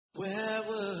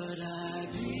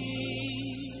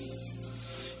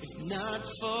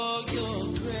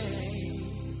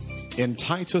In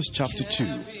Titus chapter 2,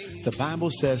 the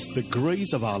Bible says, "The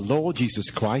grace of our Lord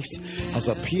Jesus Christ has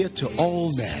appeared to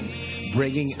all men,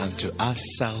 bringing unto us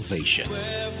salvation."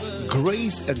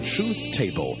 Grace and Truth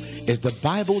Table is the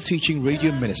Bible teaching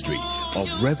radio ministry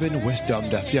of Reverend Wisdom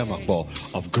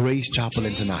Dafeamekpor of Grace Chapel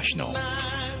International.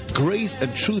 Grace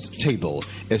and Truth Table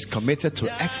is committed to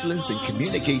excellence in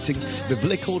communicating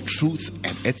biblical truth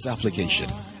and its application.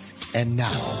 And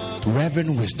now,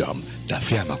 Reverend Wisdom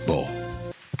Dafeamekpor.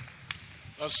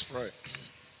 Let's pray.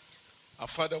 Our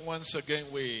Father, once again,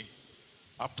 we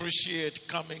appreciate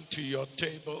coming to your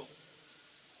table.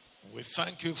 We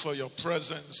thank you for your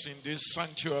presence in this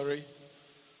sanctuary.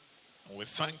 And we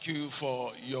thank you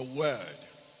for your word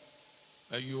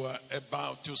that you are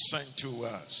about to send to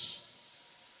us.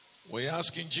 We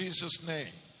ask in Jesus'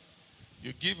 name,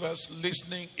 you give us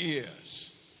listening ears,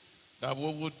 that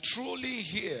we would truly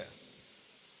hear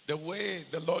the way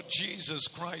the Lord Jesus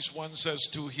Christ wants us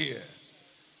to hear.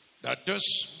 That this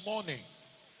morning,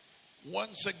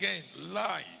 once again,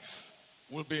 life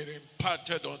will be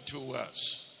imparted unto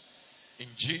us. In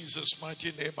Jesus'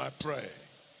 mighty name I pray.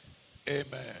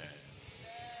 Amen.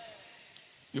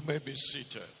 You may be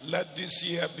seated. Let this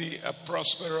year be a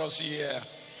prosperous year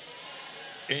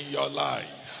in your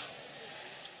life.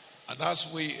 And as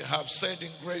we have said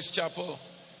in Grace Chapel,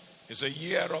 it's a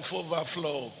year of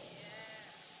overflow.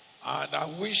 And I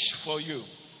wish for you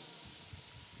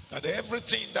that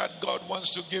everything that God wants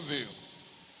to give you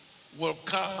will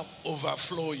come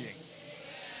overflowing.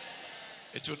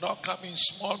 It will not come in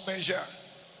small measure,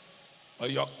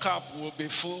 but your cup will be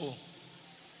full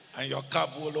and your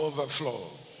cup will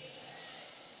overflow.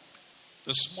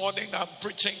 This morning I'm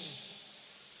preaching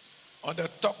on the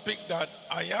topic that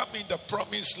I am in the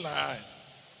promised land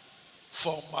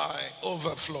for my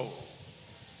overflow.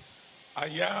 I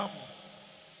am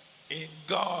in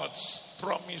God's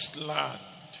promised land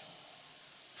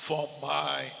for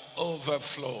my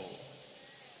overflow.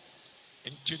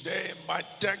 And today my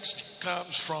text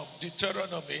comes from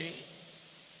Deuteronomy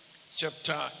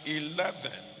chapter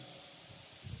 11,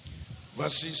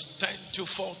 verses 10 to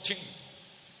 14.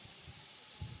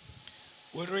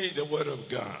 We read the word of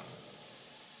God.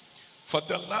 "For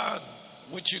the land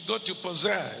which you go to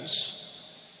possess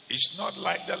is not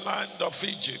like the land of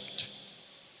Egypt,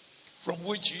 from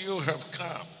which you have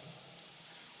come,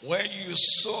 where you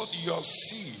sowed your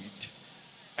seed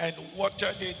and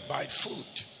watered it by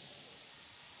foot,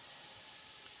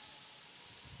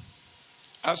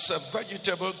 as a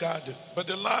vegetable garden. But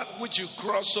the land which you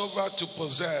cross over to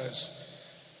possess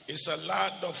is a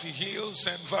land of hills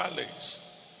and valleys,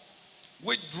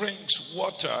 which drinks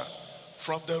water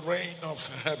from the rain of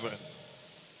heaven.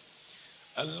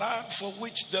 A land for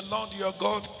which the Lord your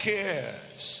God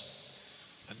cares.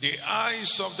 And the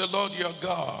eyes of the Lord your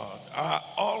God are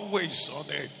always on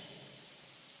it,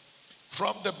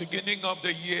 from the beginning of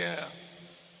the year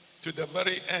to the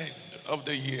very end of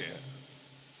the year.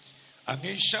 And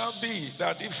it shall be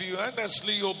that if you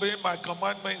earnestly obey my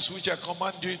commandments which I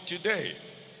command you today,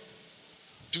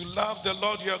 to love the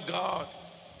Lord your God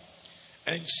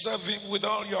and serve him with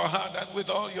all your heart and with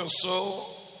all your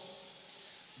soul,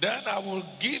 then I will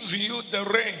give you the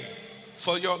rain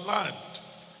for your land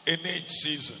in each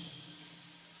season,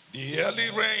 the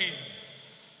early rain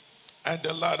and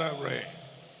the latter rain,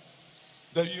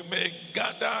 that you may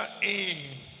gather in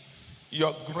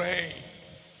your grain,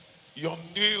 your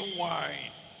new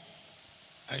wine,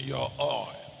 and your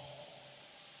oil."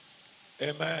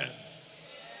 Amen.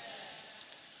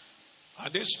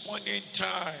 At this point in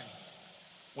time,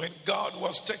 when God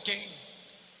was taking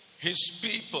his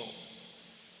people,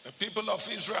 the people of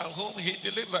Israel whom he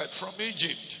delivered from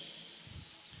Egypt,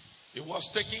 he was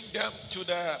taking them to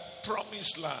the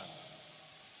promised land,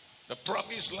 the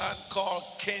promised land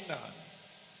called Canaan.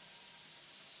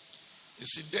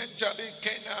 Incidentally,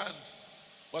 Canaan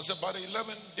was about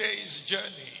 11 days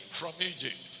journey from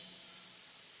Egypt.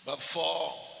 But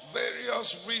for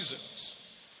various reasons,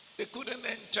 they couldn't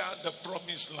enter the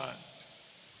promised land.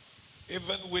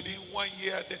 Even within 1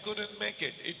 year, they couldn't make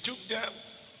it. It took them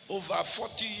over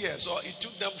 40 years, or it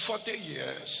took them 40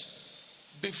 years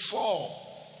before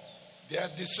their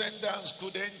descendants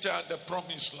could enter the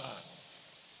promised land.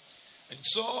 And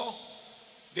so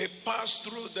they passed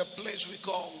through the place we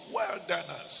call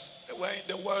wilderness. They were in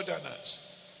the wilderness.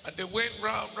 And they went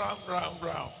round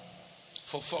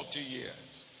for 40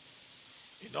 years.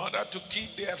 In order to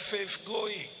keep their faith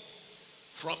going,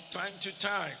 from time to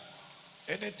time,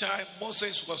 anytime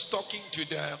Moses was talking to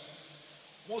them,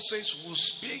 Moses would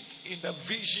speak in a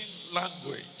vision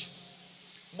language.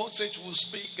 Moses would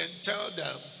speak and tell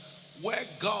them where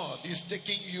God is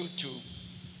taking you to.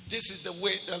 This is the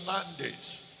way the land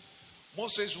is.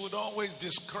 Moses would always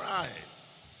describe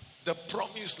the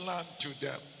promised land to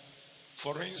them.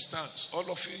 For instance, all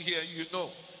of you here, you know,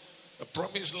 the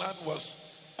promised land was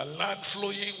a land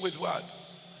flowing with what?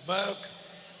 Milk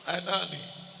and honey.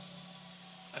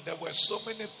 And there were so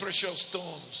many precious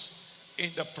stones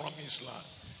in the promised land.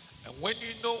 And when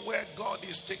you know where God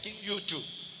is taking you to,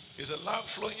 it's a land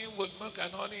flowing with milk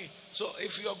and honey. So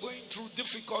if you're going through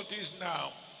difficulties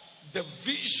now, the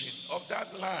vision of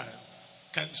that land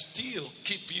can still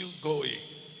keep you going.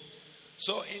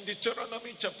 So in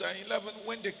Deuteronomy chapter 11,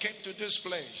 when they came to this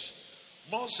place,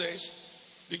 Moses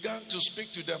began to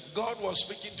speak to them. God was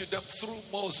speaking to them through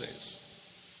Moses.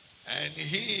 And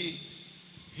he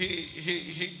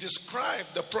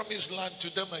described the promised land to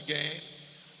them again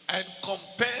and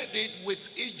compared it with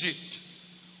Egypt,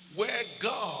 where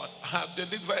God had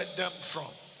delivered them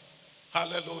from.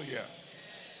 Hallelujah.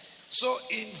 So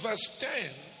in verse 10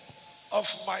 of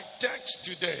my text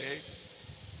today,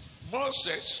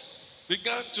 Moses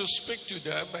began to speak to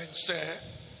them and said,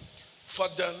 for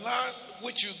the land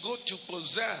which you go to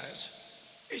possess,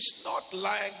 it's not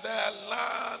like the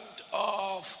land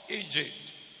of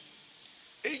Egypt.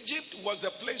 Egypt was the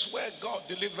place where God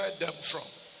delivered them from.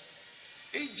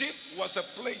 Egypt was a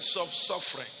place of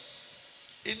suffering.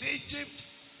 In Egypt,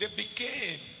 they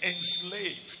became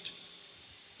enslaved.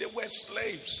 They were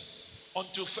slaves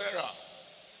unto Pharaoh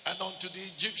and unto the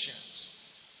Egyptians.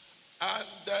 And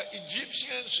the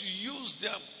Egyptians used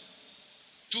them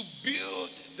to build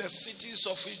the cities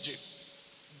of Egypt,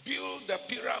 build the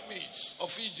pyramids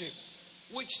of Egypt,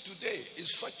 which today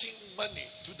is fetching money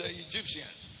to the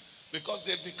Egyptians because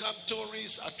they become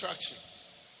tourist attraction.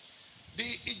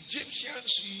 The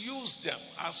Egyptians used them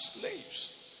as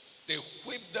slaves. They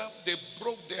whipped them, they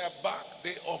broke their back,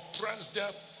 they oppressed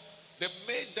them, they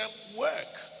made them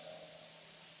work.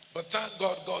 But thank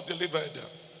God, God delivered them.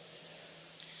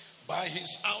 By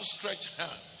his outstretched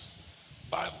hands,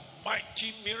 by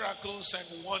mighty miracles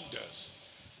and wonders,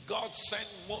 God sent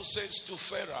Moses to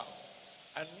Pharaoh.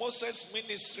 And Moses'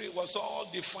 ministry was all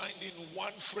defined in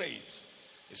one phrase.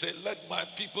 He said, let my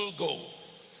people go.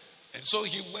 And so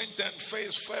he went and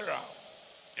faced Pharaoh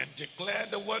and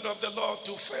declared the word of the Lord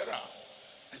to Pharaoh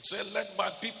and said, let my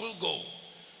people go.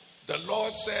 The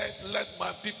Lord said, let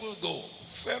my people go.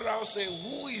 Pharaoh said,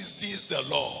 who is this, the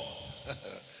Lord?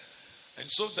 And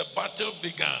so the battle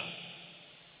began.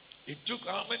 It took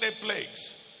how many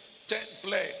plagues? 10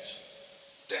 plagues.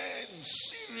 10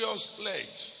 serious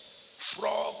plagues.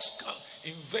 Frogs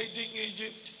invading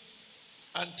Egypt,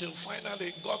 until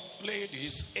finally God played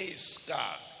his ace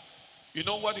card. You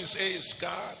know what is ace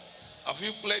card? Have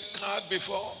you played card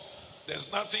before?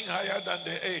 There's nothing higher than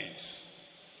the ace.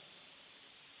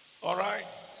 All right?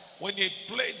 When he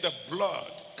played the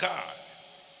blood card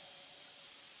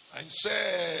and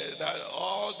said that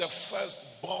all the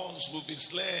firstborns will be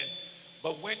slain,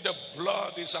 but when the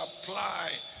blood is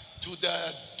applied to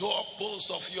the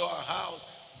doorpost of your house,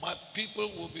 my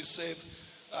people will be saved.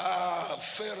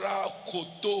 Pharaoh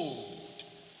kowtowed.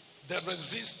 The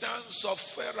resistance of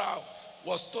Pharaoh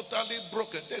was totally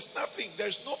broken. There's nothing,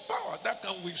 there's no power that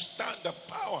can withstand the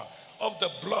power of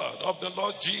the blood of the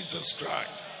Lord Jesus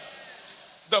Christ.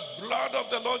 The blood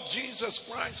of the Lord Jesus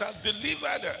Christ has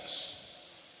delivered us.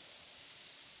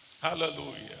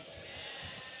 Hallelujah.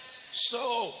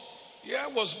 So here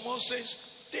was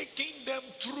Moses taking them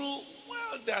through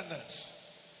wilderness.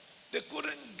 They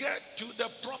couldn't get to the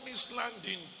promised land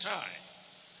in time.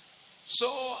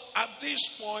 So at this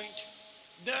point,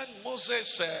 then Moses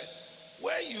said,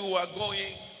 where you are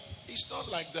going, it's not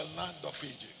like the land of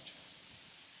Egypt.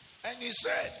 And he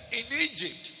said, in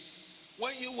Egypt,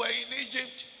 when you were in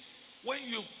Egypt, when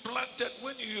you planted,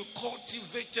 when you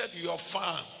cultivated your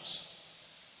farms,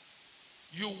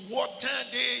 you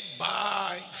watered it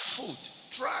by foot.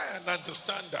 Try and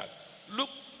understand that.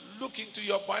 Look into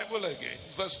your Bible again.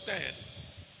 Verse 10.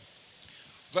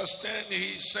 Verse 10,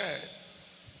 he said,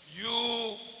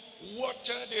 you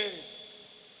watered it.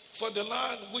 For the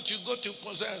land which you go to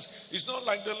possess is not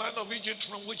like the land of Egypt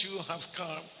from which you have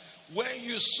come, where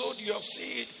you sowed your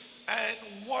seed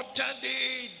and watered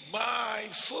it by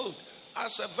foot.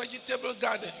 As a vegetable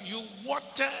garden, you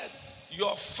watered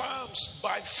your farms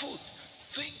by foot.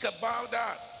 Think about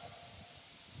that.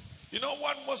 You know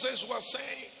what Moses was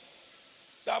saying?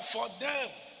 That for them,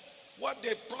 what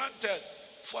they planted,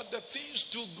 for the things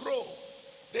to grow,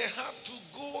 they had to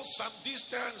go some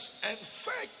distance and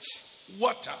fetch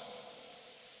water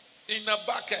in a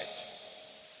bucket.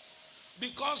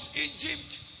 Because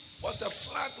Egypt was a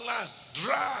flat land,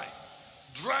 dry.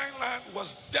 Dry land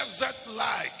was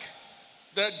desert-like.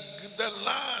 The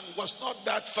land was not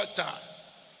that fertile.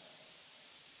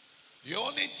 The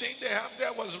only thing they have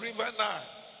there was River Nile.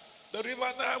 The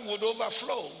River Nile would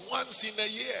overflow once in a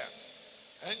year.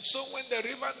 And so when the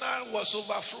River Nile was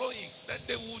overflowing, then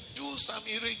they would do some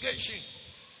irrigation.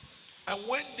 And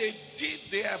when they did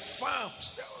their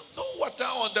farms, there was no water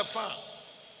on the farm.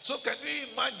 So can you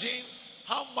imagine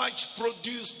how much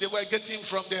produce they were getting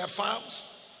from their farms?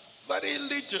 Very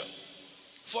little.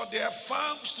 For their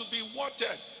farms to be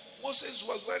watered, Moses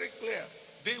was very clear.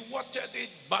 They watered it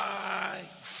by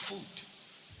foot.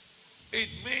 It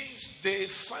means they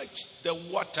fetched the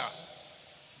water.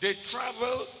 They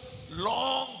traveled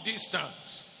long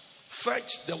distance,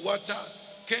 fetched the water,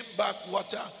 came back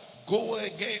water, go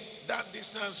again, that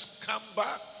distance, come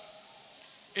back.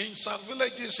 In some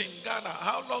villages in Ghana,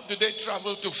 how long do they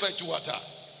travel to fetch water?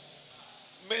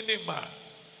 Many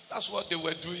miles. That's what they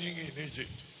were doing in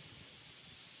Egypt.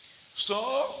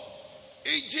 So,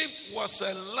 Egypt was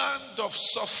a land of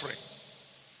suffering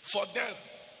for them.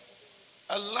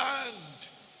 A land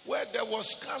where there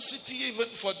was scarcity even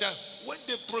for them. When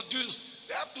they produce,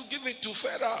 they have to give it to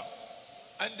Pharaoh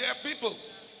and their people.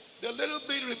 The little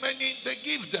bit remaining, they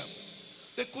give them.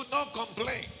 They could not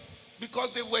complain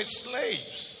because they were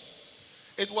slaves.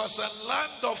 It was a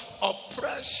land of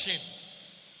oppression.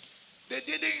 They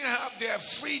didn't have their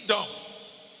freedom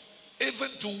even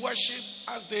to worship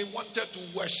as they wanted to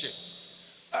worship.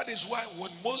 That is why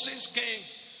when Moses came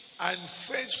and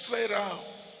faced Pharaoh,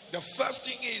 the first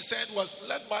thing he said was,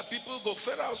 let my people go.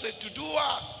 Pharaoh said, to do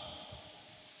what?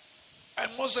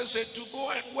 And Moses said, to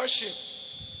go and worship.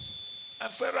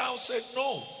 And Pharaoh said,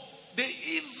 no. They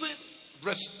even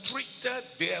restricted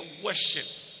their worship.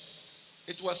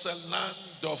 It was a land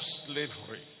of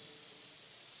slavery.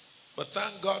 But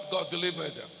thank God, God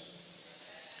delivered them.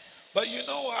 But you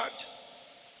know what?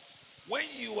 When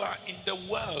you are in the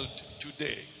world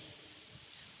today,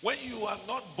 when you are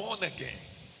not born again,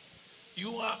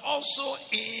 you are also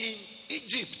in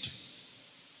Egypt.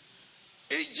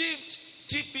 Egypt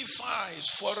typifies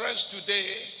for us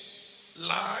today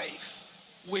life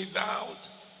without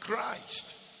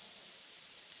Christ.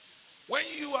 When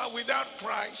you are without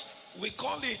Christ, we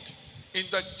call it in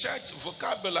the church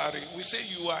vocabulary, we say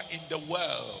you are in the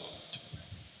world.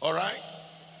 All right?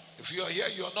 If you are here,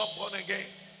 you are not born again,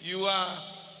 you are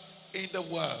in the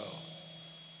world.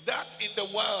 That in the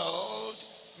world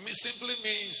simply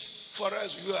means for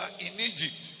us, you are in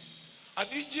Egypt. And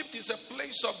Egypt is a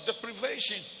place of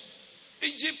deprivation.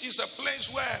 Egypt is a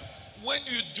place where when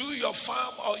you do your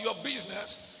farm or your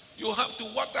business, you have to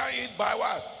water it by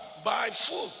what? By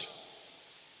foot.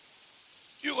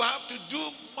 You have to do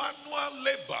manual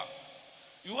labor.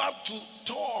 You have to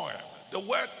toil. The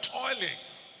word toiling.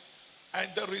 And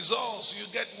the results you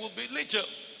get will be little.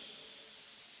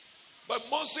 But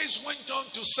Moses went on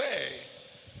to say,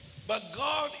 but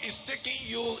God is taking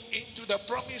you into the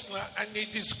promised land, and he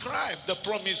described the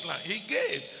promised land. He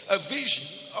gave a vision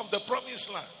of the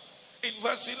promised land. In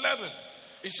verse 11,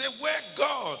 he said, where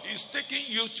God is taking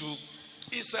you to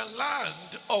is a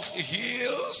land of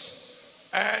hills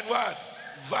and what?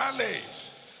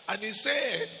 Valleys. And he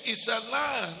said, it's a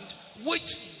land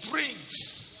which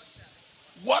drinks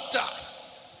water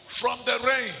from the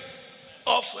rain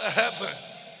of heaven.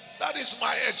 That is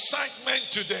my excitement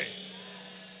today.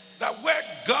 That where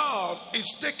God is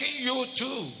taking you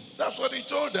to, that's what he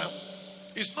told them.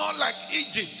 It's not like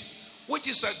Egypt, which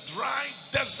is a dry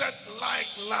desert-like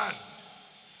land,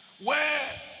 where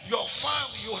your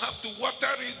farm, you have to water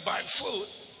it by foot.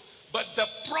 But the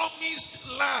promised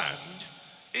land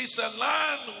is a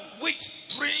land which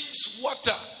drinks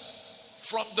water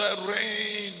from the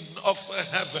rain of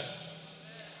heaven.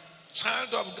 Child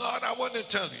of God, I want to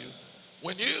tell you,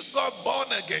 when you got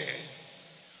born again,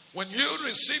 when you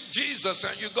received Jesus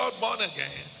and you got born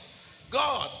again,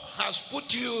 God has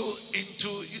put you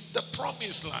into the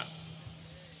promised land.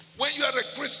 When you are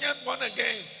a Christian born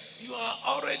again, you are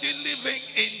already living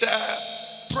in the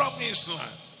promised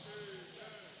land.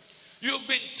 You've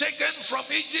been taken from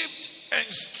Egypt and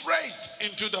straight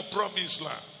into the promised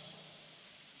land.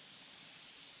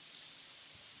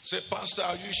 Say, Pastor,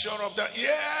 are you sure of that?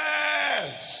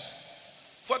 Yes.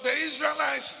 For the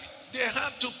Israelites, they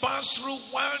had to pass through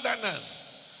wilderness.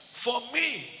 For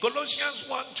me, Colossians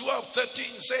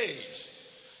 1:12-13 says,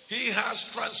 he has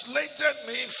translated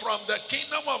me from the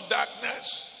kingdom of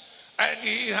darkness, and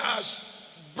he has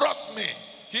brought me.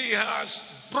 He has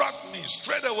brought me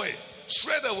straight away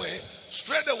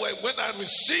when I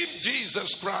received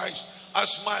Jesus Christ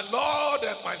as my Lord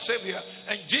and my Savior,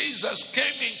 and Jesus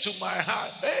came into my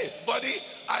heart. Hey, buddy,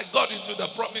 I got into the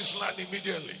promised land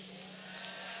immediately.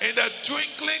 In the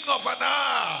twinkling of an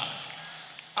eye,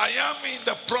 I am in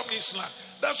the promised land.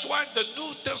 That's why the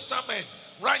New Testament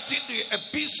writing the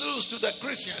epistles to the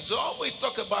Christians, they always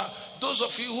talk about those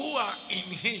of you who are in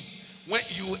him. When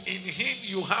you in him,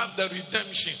 you have the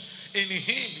redemption. In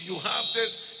him, you have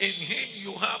this. In him,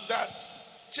 you have that.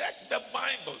 Check the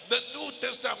Bible, the New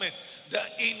Testament.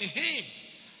 That in him,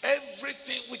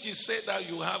 everything which is said that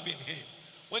you have in him.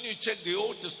 When you check the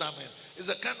Old Testament, it's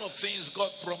the kind of things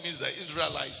God promised the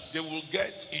Israelites they will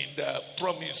get in the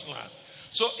promised land.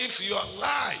 So if your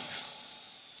life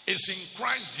is in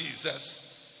Christ Jesus,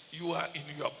 you are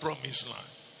in your promised land.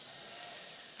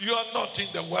 You are not in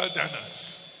the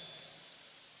wilderness.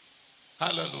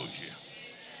 Hallelujah.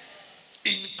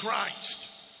 In Christ.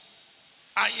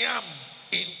 I am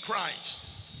in Christ.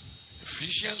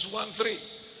 Ephesians 1:3.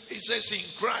 It says in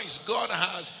Christ God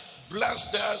has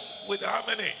blessed us with how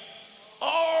many?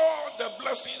 All the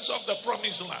blessings of the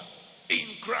promised land. In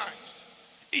Christ.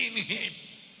 In him.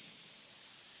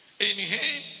 In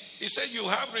him, he said you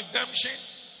have redemption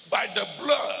by the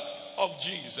blood of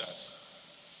Jesus.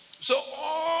 So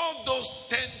all those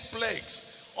 10 plagues,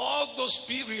 all those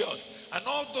periods, and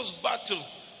all those battles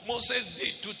Moses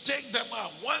did to take them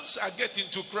out. Once I get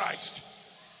into Christ,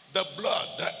 the blood,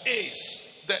 the ace,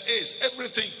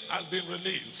 everything has been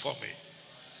relieved for me.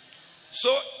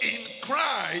 So in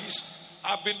Christ,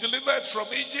 I've been delivered from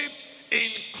Egypt.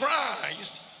 In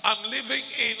Christ, I'm living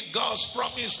in God's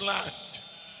promised land.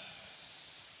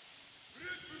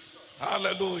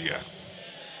 Hallelujah.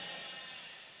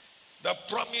 The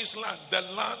promised land, the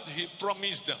land he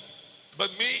promised them.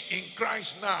 But me in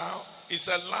Christ now is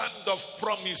a land of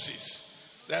promises.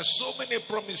 There are so many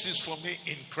promises for me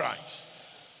in Christ.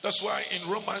 That's why in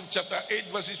Romans chapter 8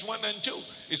 verses 1 and 2,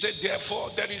 he said, therefore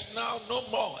there is now no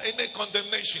more any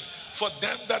condemnation for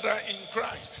them that are in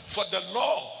Christ. For the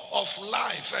law of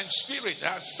life and spirit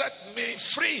has set me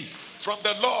free from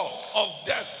the law of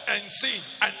death and sin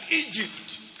and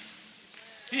Egypt.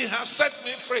 He has set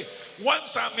me free.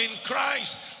 Once I'm in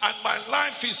Christ and my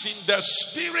life is in the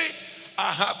spirit,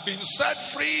 I have been set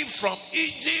free from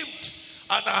Egypt,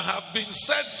 and I have been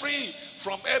set free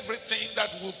from everything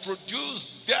that will produce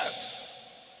death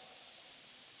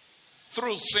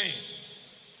through sin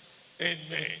in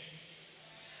me.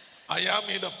 I am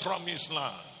in the promised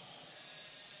land.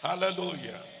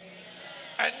 Hallelujah.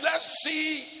 And let's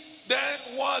see then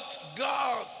what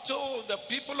God told the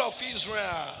people of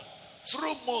Israel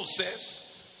through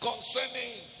Moses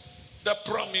concerning the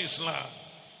promised land.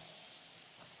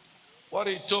 What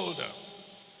he told them.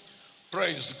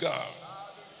 Praise God.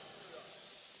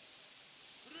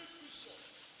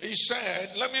 He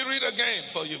said, let me read again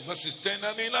for you, verses 10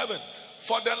 and 11.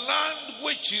 For the land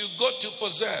which you go to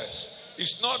possess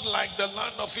is not like the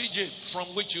land of Egypt from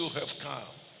which you have come,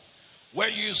 where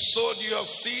you sowed your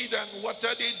seed and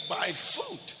watered it by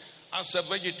foot as a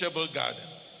vegetable garden.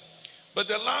 But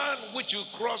the land which you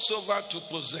cross over to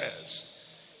possess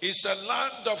is a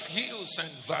land of hills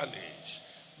and valleys,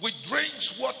 which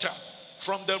drinks water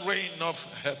from the rain of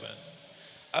heaven.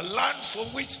 A land for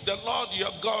which the Lord your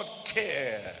God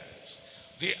cares.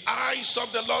 The eyes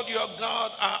of the Lord your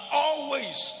God are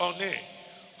always on it.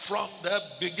 From the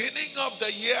beginning of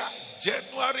the year,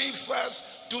 January 1st,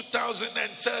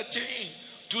 2013,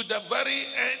 to the very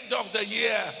end of the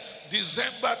year,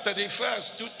 December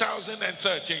 31st,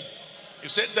 2013. You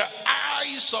said the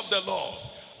eyes of the Lord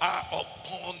are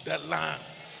upon the land.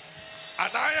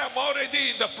 And I am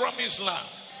already in the promised land.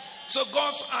 So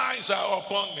God's eyes are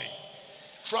upon me.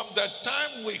 From the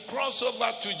time we cross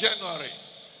over to January,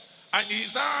 and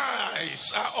his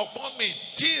eyes are upon me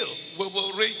till we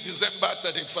will reach December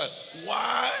 31st.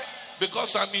 Why?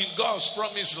 Because I'm in God's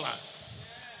promised land.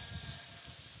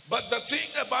 But the thing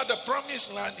about the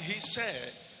promised land, he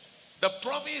said, the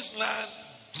promised land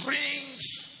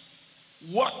brings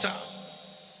water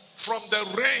from the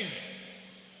rain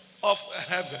of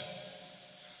heaven.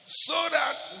 So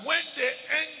that when they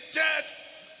entered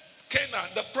Canaan,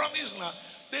 the promised land,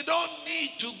 they don't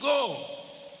need to go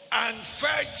and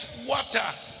fetch water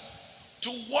to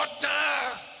water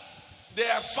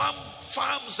their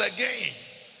farms again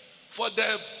for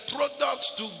the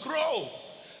products to grow.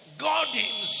 God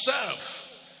himself,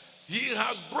 he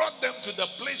has brought them to the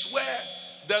place where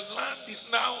the land is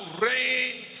now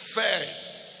rain fed.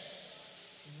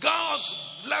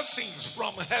 God's blessings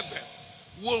from heaven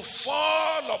will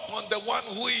fall upon the one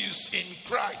who is in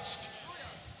Christ,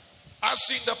 as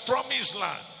in the promised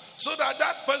land, so that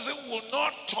that person will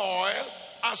not toil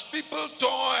as people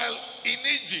toil in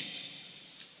Egypt.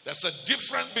 There's a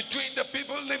difference between the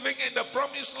people living in the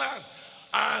promised land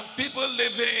and people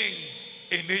living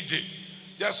in Egypt.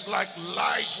 Just like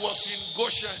light was in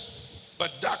Goshen,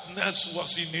 but darkness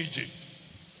was in Egypt.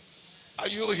 Are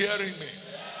you hearing me?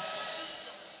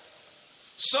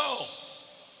 So,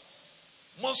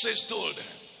 Moses told them,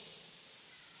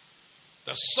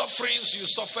 the sufferings you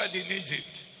suffered in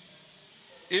Egypt,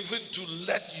 even to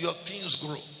let your things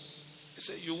grow. He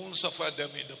said, you won't suffer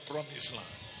them in the promised land.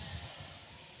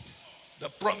 The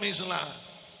promised land,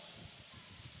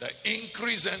 the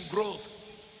increase and growth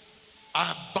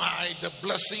are by the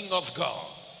blessing of God.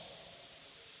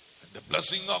 And the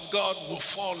blessing of God will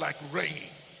fall like rain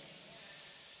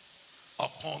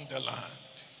upon the land.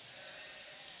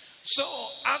 So,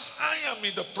 as I am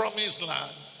in the promised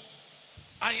land,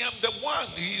 I am the one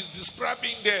he is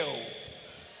describing there,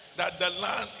 that the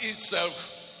land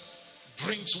itself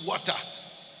drinks water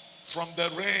from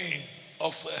the rain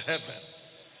of heaven.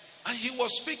 And he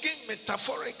was speaking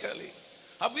metaphorically.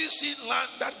 Have you seen land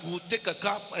that will take a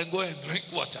cup and go and drink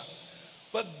water?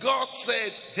 But God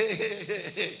said,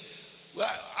 hey. Well,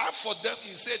 as for them,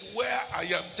 he said, where I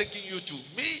am taking you to.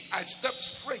 Me, I stepped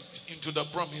straight into the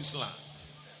promised land.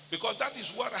 Because that is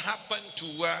what happened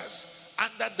to us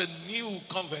under the new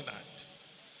covenant.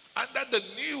 Under the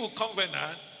new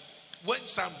covenant, when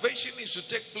salvation is to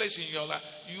take place in your life,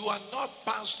 you are not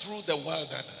passed through the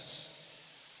wilderness.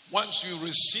 Once you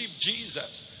receive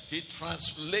Jesus, he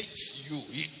translates you.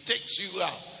 He takes you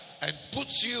out and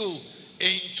puts you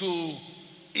in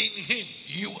him.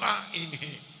 You are in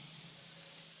him.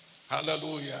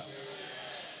 Hallelujah.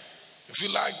 If you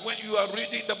like, when you are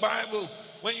reading the Bible,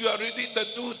 when you are reading the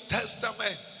New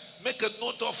Testament, make a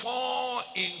note of all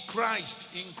in Christ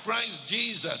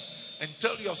Jesus, and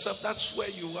tell yourself that's where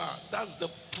you are. That's the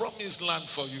promised land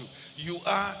for you. You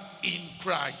are in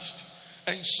Christ.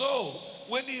 And so,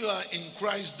 when you are in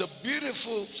Christ, the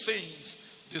beautiful things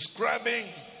describing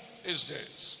is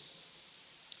this.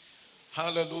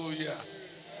 Hallelujah.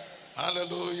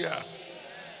 Hallelujah.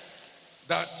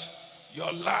 That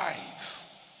your life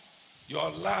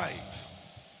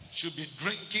should be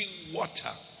drinking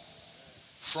water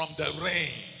from the rain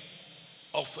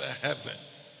of heaven.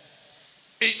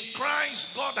 In Christ,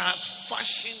 God has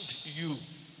fashioned you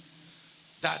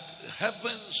that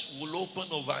heavens will open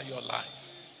over your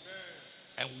life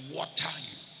and water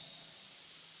you.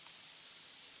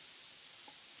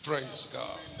 Praise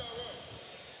God.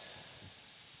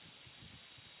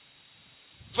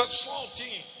 Verse 14.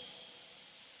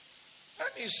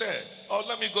 And he said,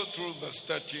 let me go through verse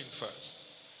 13 first.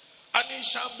 And it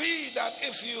shall be that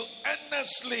if you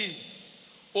earnestly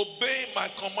obey my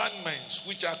commandments,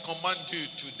 which I command you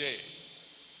today,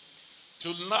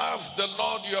 to love the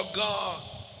Lord your God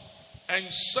and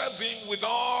serve him with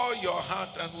all your heart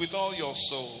and with all your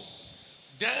soul,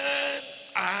 then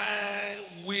I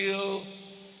will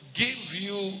give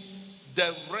you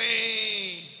the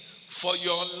rain for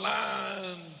your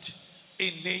land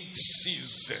in its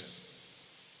season.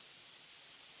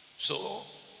 So,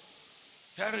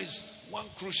 here is one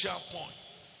crucial point.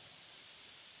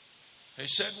 He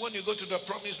said, when you go to the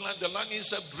promised land, the land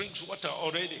itself drinks water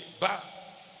already. But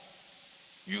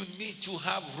you need to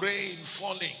have rain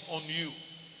falling on you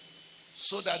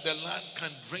so that the land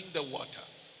can drink the water.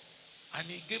 And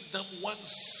he gave them one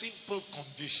simple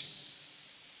condition.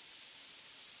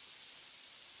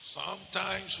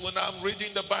 Sometimes when I'm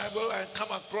reading the Bible, I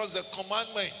come across the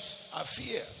commandments. I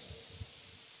fear.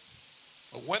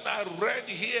 But when I read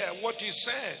here what he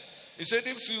said,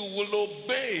 if you will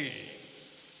obey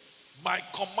my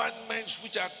commandments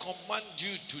which I command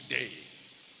you today.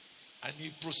 And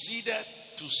he proceeded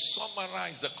to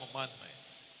summarize the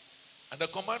commandments. And the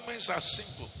commandments are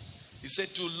simple. He said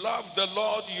to love the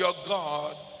Lord your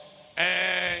God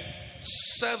and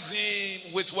serve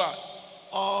him with what?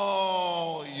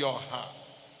 All your heart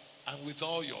and with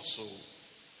all your soul.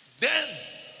 Then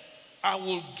I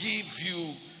will give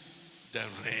you the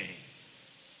rain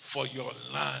for your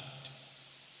land.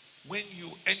 When you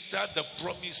enter the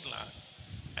promised land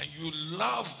and you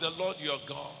love the Lord your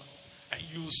God and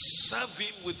you serve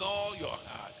him with all your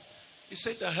heart, he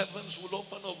said the heavens will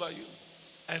open over you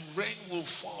and rain will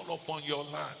fall upon your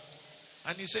land.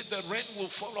 And he said the rain will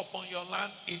fall upon your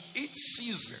land in its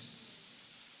season.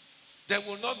 There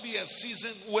will not be a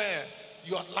season where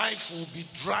your life will be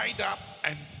dried up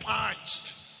and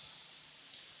parched.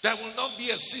 There will not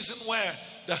be a season where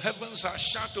the heavens are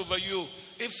shut over you.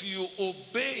 If you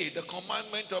obey the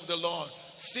commandment of the Lord,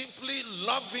 simply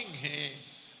loving him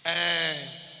and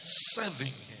serving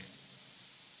him.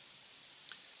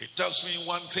 It tells me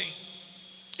one thing.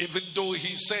 Even though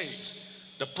he says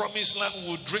the promised land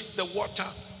will drink the water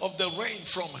of the rain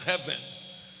from heaven,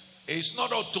 it's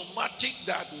not automatic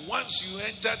that once you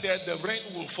enter there, the rain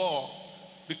will fall,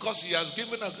 because he has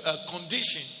given a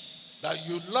condition that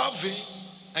you love him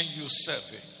and you serve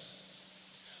him.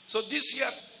 So this year,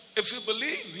 if you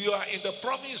believe you are in the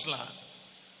promised land,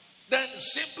 then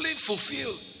simply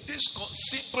fulfill this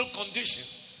simple condition,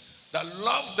 that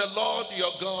love the Lord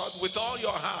your God with all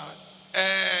your heart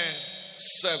and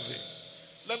serve him.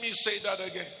 Let me say that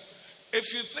again.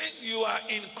 If you think you are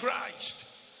in Christ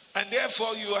and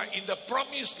therefore you are in the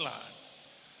promised land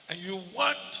and you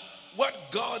want what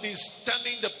God is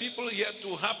telling the people here to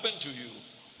happen to you,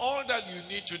 all that you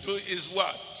need to do is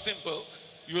what? Simple.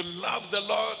 You love the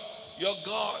Lord your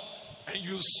God and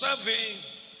you serve him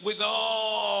with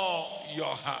all your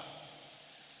heart.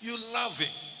 You love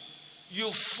him.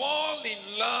 You fall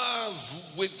in love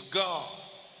with God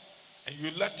and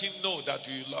you let him know that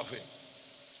you love him.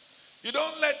 You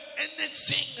don't let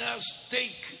anything else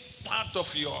take part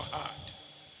of your heart.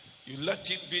 You let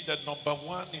him be the number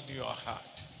one in your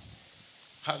heart.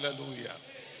 Hallelujah.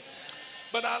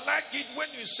 But I like it when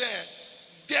you said,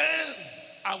 then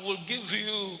I will give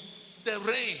you the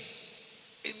rain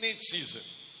in its season.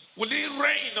 Will it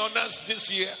rain on us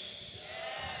this year?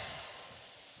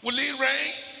 Will it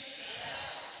rain?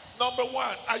 Number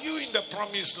one, are you in the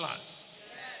promised land?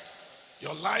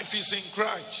 Your life is in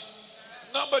Christ.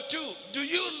 Number two, do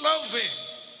you love him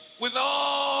with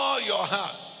all your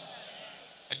heart?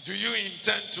 And do you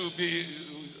intend to be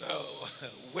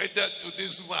wedded to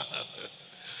this man?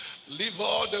 Leave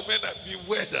all the men and be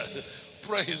wedded.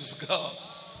 Praise God.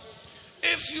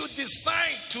 If you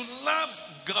decide to love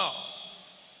God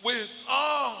with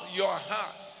all your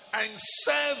heart and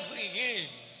serve him,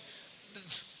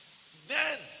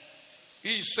 then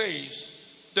he says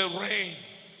the rain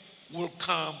will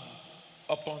come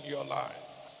upon your life.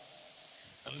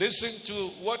 And listen to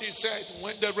what he said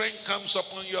when the rain comes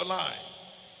upon your life.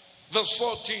 Verse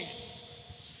 14.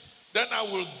 Then I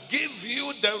will give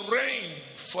you the rain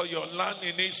for your land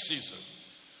in its season,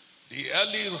 the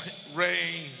early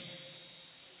rain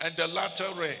and the latter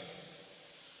rain,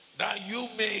 that you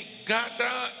may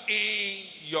gather in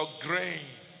your grain,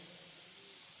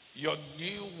 your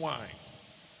new wine,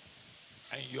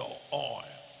 and your oil.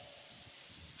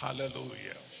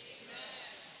 Hallelujah.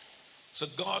 So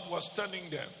God was telling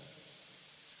them,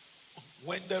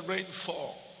 when the rain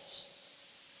falls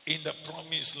in the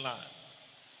promised land,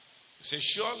 he said,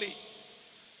 surely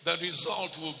the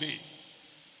result will be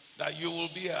that you will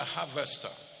be a harvester.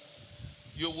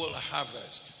 You will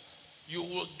harvest. You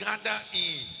will gather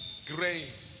in grain,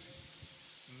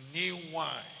 new wine,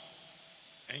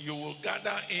 and you will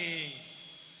gather in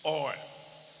oil.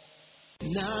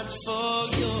 Not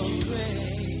for your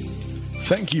grace.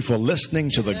 Thank you for listening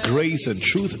to the Grace and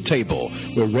Truth Table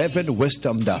with Reverend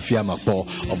Wisdom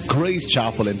Dafeamekpor of Grace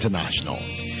Chapel International.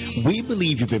 We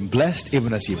believe you've been blessed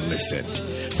even as you've listened.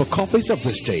 For copies of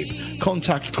this tape,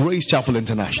 contact Grace Chapel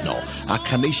International at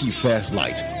Kanishi First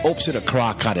Light, opposite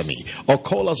Accra Academy, or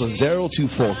call us on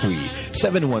 0243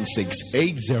 716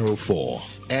 804.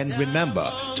 And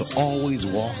remember to always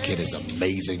walk in His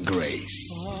amazing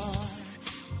grace.